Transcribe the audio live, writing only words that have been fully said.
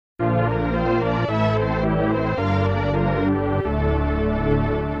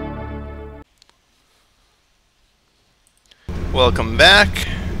Welcome back.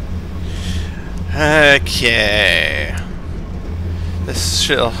 Okay. This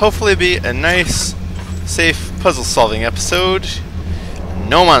should hopefully be a nice, safe puzzle-solving episode.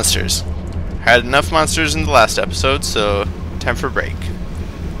 No monsters. Had enough monsters in the last episode, so time for a break.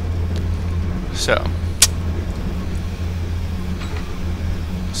 So.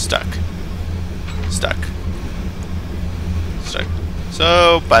 Stuck. Stuck. Stuck.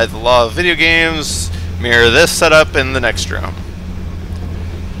 So, by the law of video games, mirror this setup in the next room.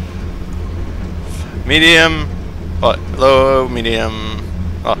 Medium, low, medium,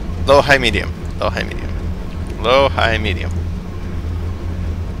 low, high, medium, low, high, medium, low, high, medium.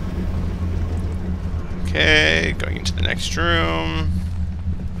 Okay, going into the next room.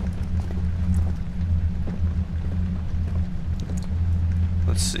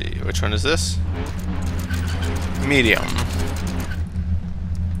 Let's see, which one is this? Medium.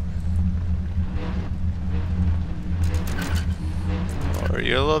 Lower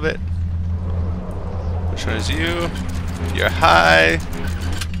you a little bit. Which one is you? You're high.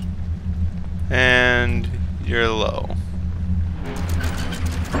 And you're low.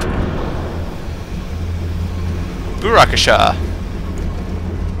 Burakasha.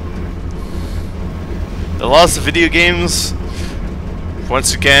 The laws of video games,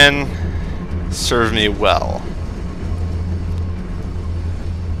 once again, serve me well.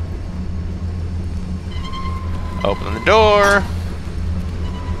 Open the door.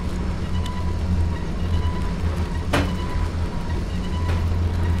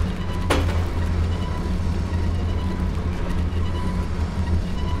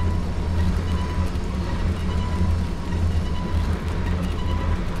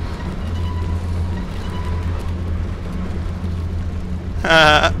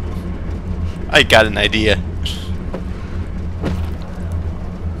 I got an idea.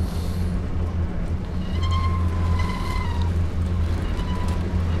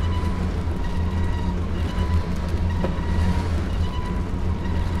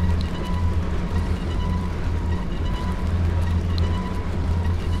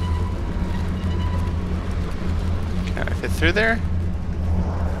 Can I fit through there?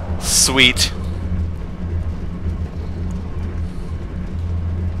 Sweet.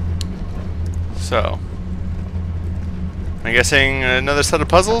 So, I'm guessing another set of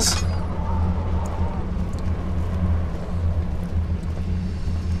puzzles?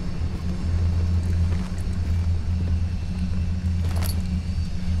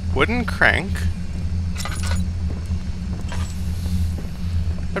 Wooden crank.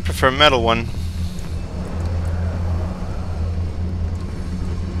 I prefer a metal one.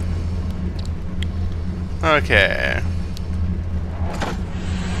 Okay.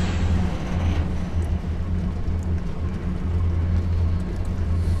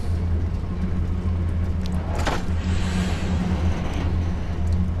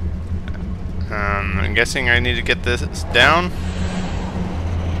 I'm guessing I need to get this down.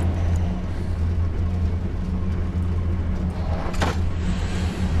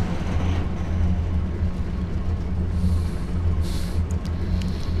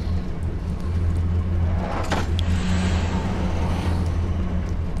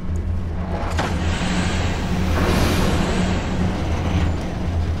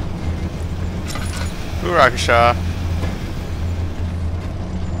 Burakasha.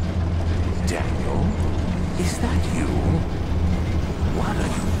 Is that you? What are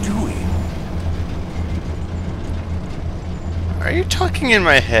you doing? Are you talking in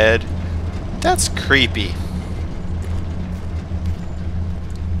my head? That's creepy.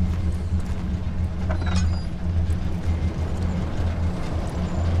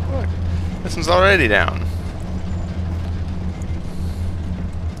 Look, this one's already down.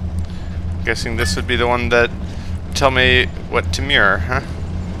 Guessing this would be the one that would tell me what to mirror, huh?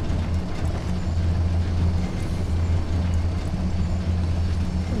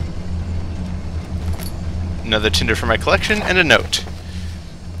 Another tinder for my collection, and a note.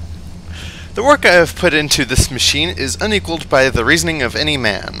 The work I have put into this machine is unequaled by the reasoning of any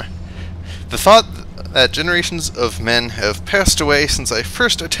man. The thought that generations of men have passed away since I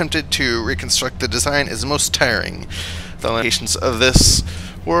first attempted to reconstruct the design is most tiring. The limitations of this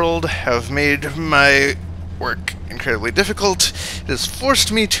world have made my work incredibly difficult. It has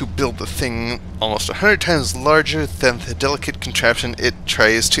forced me to build the thing almost 100 times larger than the delicate contraption it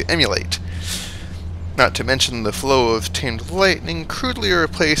tries to emulate. Not to mention the flow of tamed lightning crudely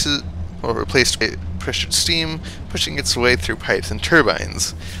replaced by pressured steam, pushing its way through pipes and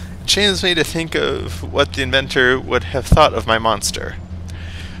turbines. It shames me to think of what the inventor would have thought of my monster.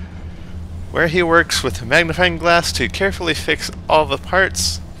 Where he works with a magnifying glass to carefully fix all the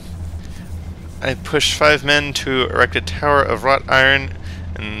parts, I push 5 men to erect a tower of wrought iron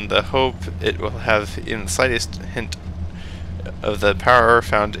in the hope it will have even the slightest hint of the power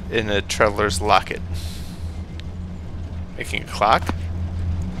found in a traveler's locket. Making a clock.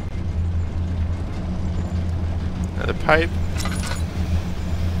 Another pipe.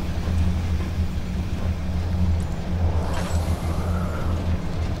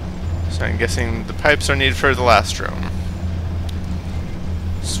 So I'm guessing the pipes are needed for the last room.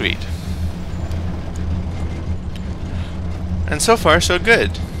 Sweet. And so far, so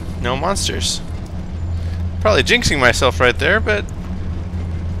good. No monsters. Probably jinxing myself right there, but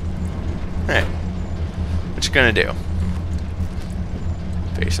hey, what you gonna do?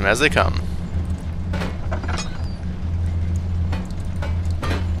 Face them as they come.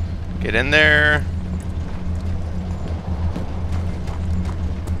 Get in there.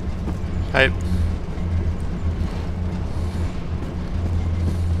 Pipe.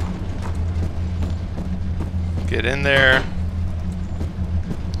 Get in there.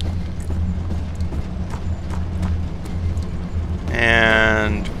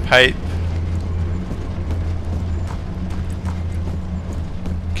 And pipe.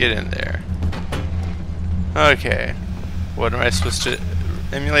 Get in there. Okay. What am I supposed to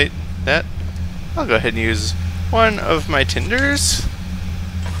emulate? That? I'll go ahead and use one of my tinders.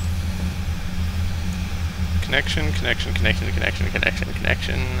 Connection, connection, connection, connection, connection,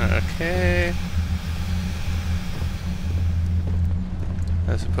 connection. Okay.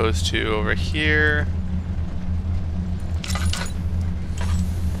 As opposed to over here.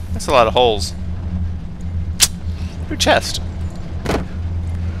 That's a lot of holes. New chest.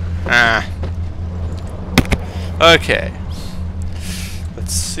 Ah. Okay.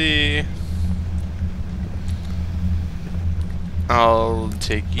 Let's see. I'll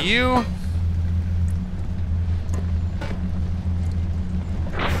take you.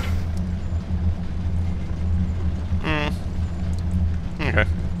 Okay.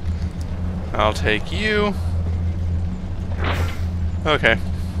 I'll take you. Okay.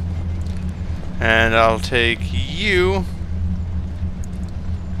 And I'll take you.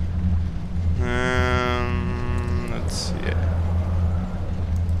 Let's see it.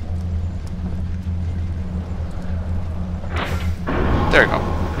 There we go.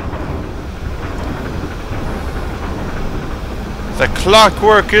 The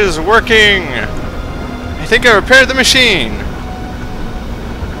clockwork is working! I think I repaired the machine!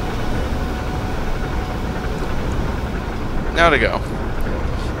 Now to go.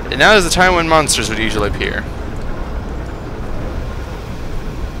 And now is the time when monsters would usually appear.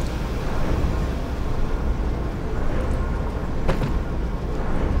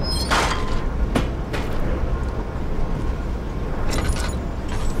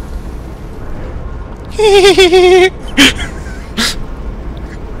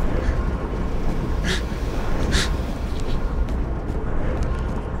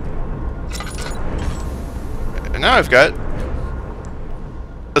 And now I've got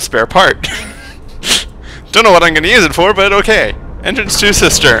a spare part. Don't know what I'm going to use it for, but okay. Entrance to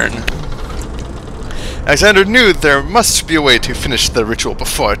cistern. Alexander knew there must be a way to finish the ritual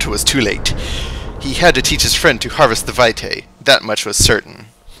before it was too late. He had to teach his friend to harvest the vitae. That much was certain.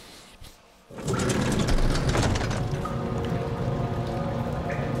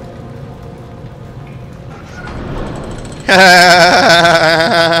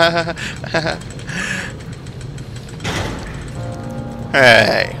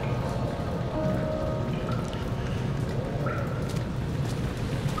 Hey.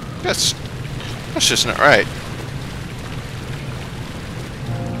 That's just not right.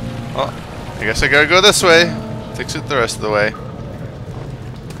 Well, I guess I gotta go this way. Fix it the rest of the way.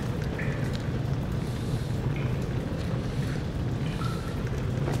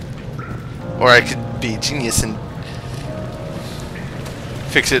 Or I could be genius and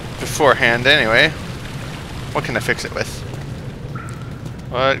fix it beforehand anyway. What can I fix it with?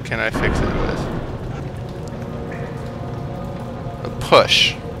 What can I fix it with? A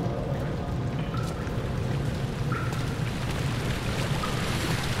push.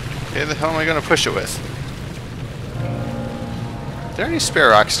 Okay, the hell am I going to push it with? Are there any spare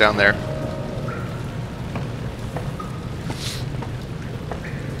rocks down there?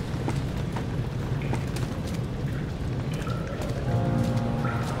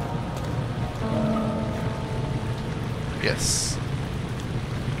 Yes.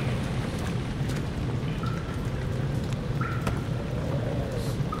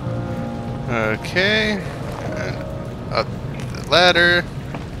 Okay. And up the ladder.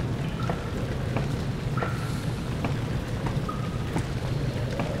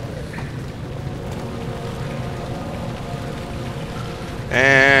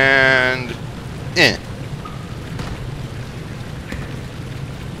 And Eh.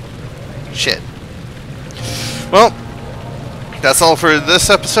 Shit. Well, that's all for this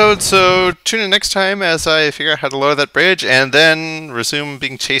episode, so tune in next time as I figure out how to lower that bridge and then resume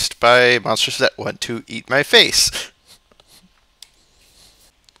being chased by monsters that want to eat my face.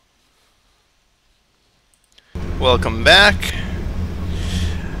 Welcome back.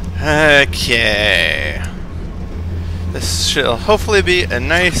 Okay. This should hopefully be a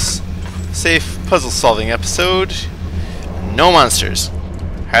nice, safe puzzle-solving episode. No monsters.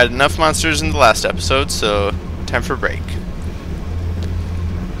 Had enough monsters in the last episode, so time for a break.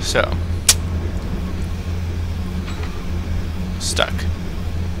 So. Stuck.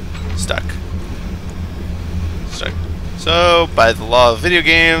 Stuck. Stuck. So, by the law of video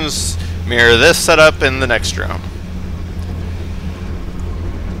games, mirror this setup in the next room.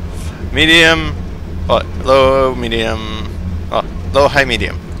 Medium, low, medium, low, high,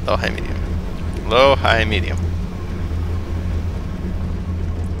 medium, low, high, medium, low, high, medium.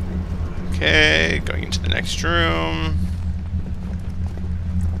 Okay, going into the next room.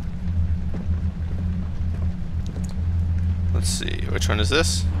 Let's see, which one is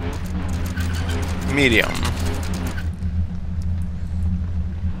this? Medium.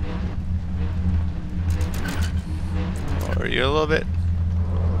 Lower you a little bit.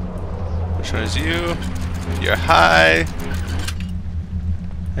 Which one is you? You're high.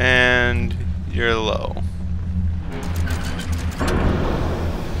 And you're low.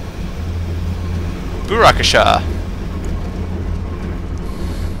 Burakasha.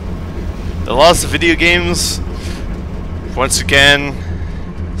 The laws of video games, once again,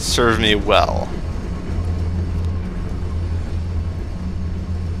 serve me well.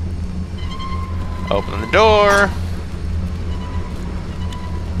 Open the door.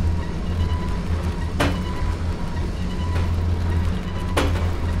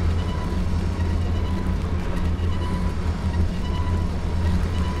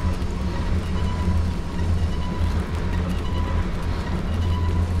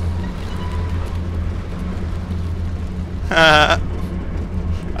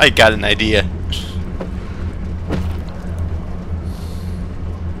 I got an idea.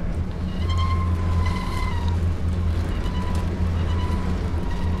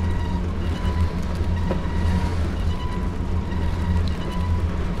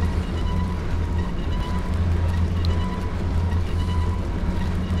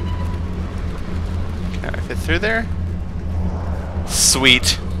 Can I fit through there?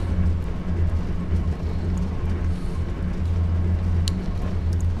 Sweet.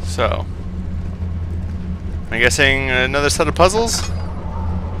 So, I'm guessing another set of puzzles?